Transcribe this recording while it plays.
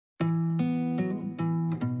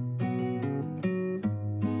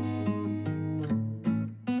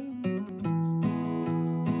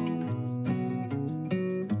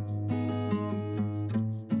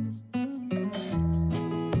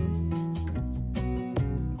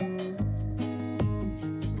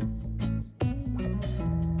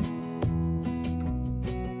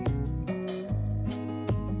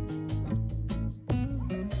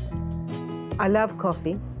I love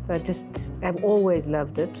coffee. I've always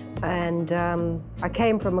loved it. And I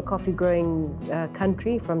came from a coffee growing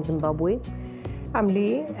country, from Zimbabwe. I'm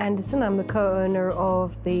Lee Anderson. I'm the co-owner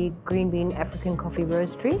of the Green Bean African Coffee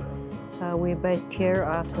Roastery. We're based here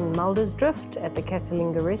out in Muldersdrift at the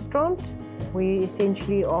Casalinga restaurant. We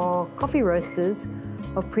essentially are coffee roasters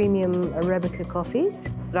of premium Arabica coffees.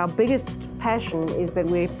 Our biggest passion is that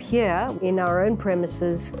we're here in our own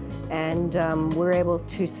premises and we're able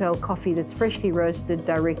to sell coffee that's freshly roasted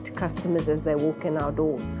direct to customers as they walk in our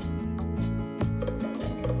doors.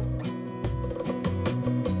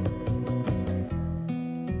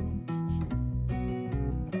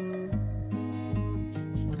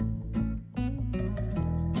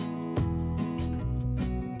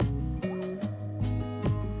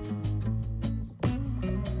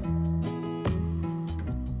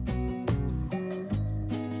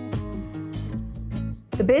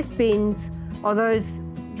 The best beans are those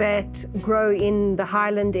that grow in the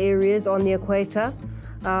highland areas on the equator.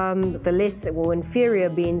 The less or inferior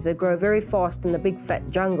beans that grow very fast in the big fat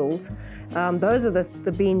jungles, those are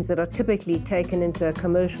the beans that are typically taken into a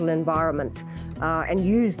commercial environment and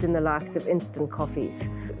used in the likes of instant coffees.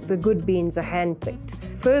 The good beans are hand-picked.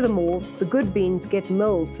 Furthermore, the good beans get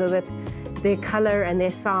milled so that their color and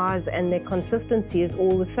their size and their consistency is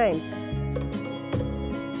all the same.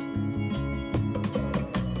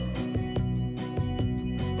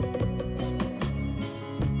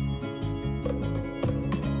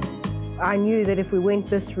 I knew that if we went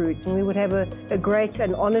this route, we would have a great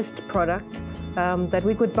and honest product that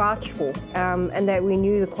we could vouch for, and that we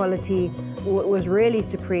knew the quality was really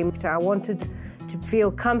supreme. I wanted to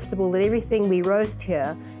feel comfortable that everything we roast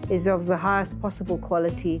here is of the highest possible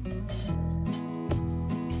quality.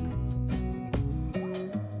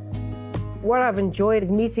 What I've enjoyed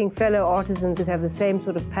is meeting fellow artisans that have the same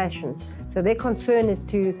sort of passion. So their concern is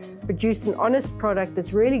to produce an honest product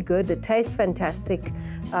that's really good, that tastes fantastic,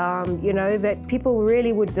 that people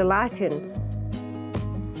really would delight in.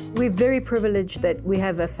 We're very privileged that we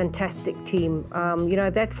have a fantastic team.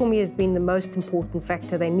 That for me has been the most important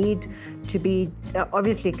factor. They need to be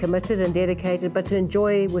obviously committed and dedicated, but to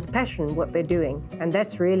enjoy with passion what they're doing. And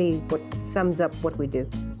that's really what sums up what we do.